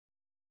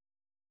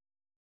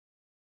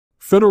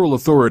Federal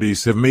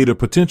authorities have made a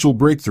potential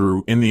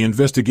breakthrough in the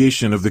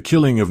investigation of the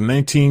killing of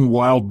 19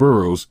 wild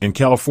burros in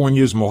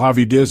California's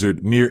Mojave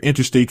Desert near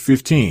Interstate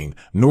 15,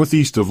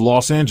 northeast of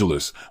Los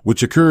Angeles,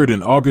 which occurred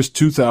in August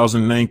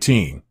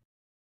 2019.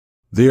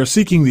 They are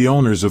seeking the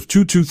owners of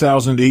two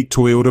 2008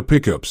 Toyota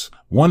pickups,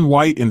 one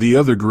white and the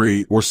other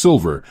gray or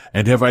silver,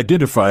 and have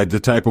identified the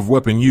type of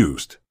weapon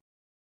used.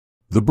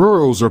 The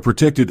burros are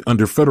protected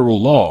under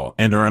federal law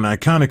and are an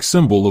iconic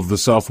symbol of the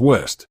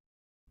Southwest.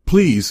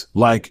 Please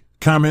like,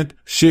 comment,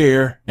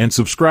 share, and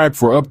subscribe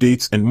for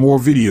updates and more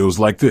videos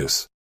like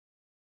this.